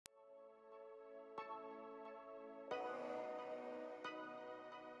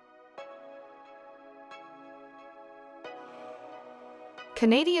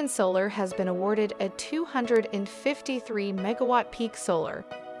Canadian Solar has been awarded a 253 megawatt peak solar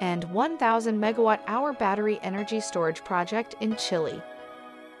and 1,000 megawatt-hour battery energy storage project in Chile.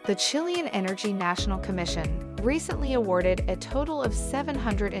 The Chilean Energy National Commission recently awarded a total of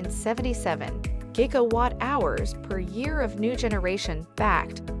 777 gigawatt-hours per year of new generation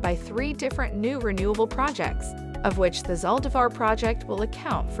backed by 3 different new renewable projects, of which the Zaldivar Project will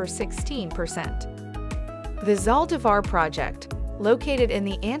account for 16%. The Zaldivar Project, located in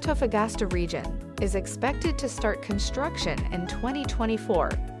the Antofagasta Region, is expected to start construction in 2024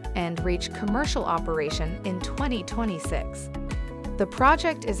 and reach commercial operation in 2026. The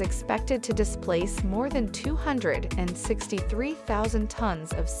project is expected to displace more than 263,000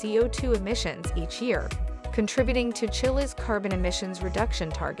 tons of CO2 emissions each year, contributing to Chile's carbon emissions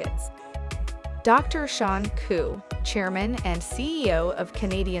reduction targets. Dr. Shawn Qu, Chairman and CEO of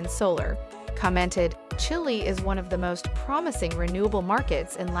Canadian Solar, commented, "Chile is one of the most promising renewable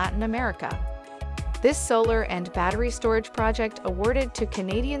markets in Latin America. This solar and battery storage project awarded to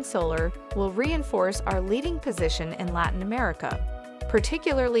Canadian Solar will reinforce our leading position in Latin America,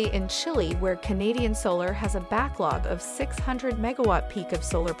 particularly in Chile, where Canadian Solar has a backlog of 600 megawatt peak of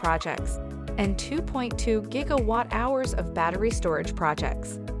solar projects and 2.2 gigawatt-hours of battery storage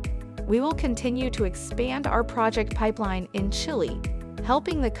projects. We will continue to expand our project pipeline in Chile,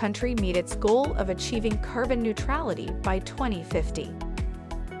 helping the country meet its goal of achieving carbon neutrality by 2050.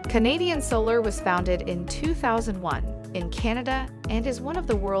 Canadian Solar was founded in 2001 in Canada and is one of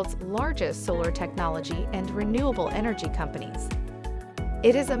the world's largest solar technology and renewable energy companies.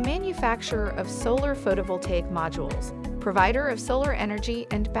 It is a manufacturer of solar photovoltaic modules, provider of solar energy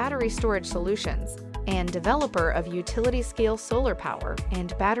and battery storage solutions, and developer of utility-scale solar power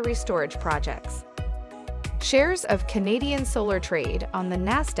and battery storage projects. Shares of Canadian Solar trade on the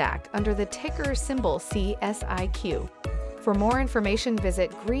NASDAQ under the ticker symbol CSIQ. For more information,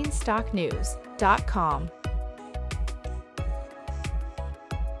 visit greenstocknews.com.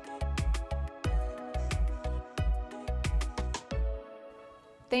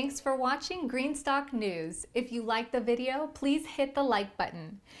 Thanks for watching Greenstock News. If you liked the video, please hit the like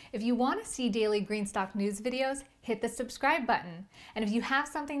button. If you want to see daily Greenstock News videos, hit the subscribe button. And if you have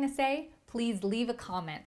something to say, please leave a comment.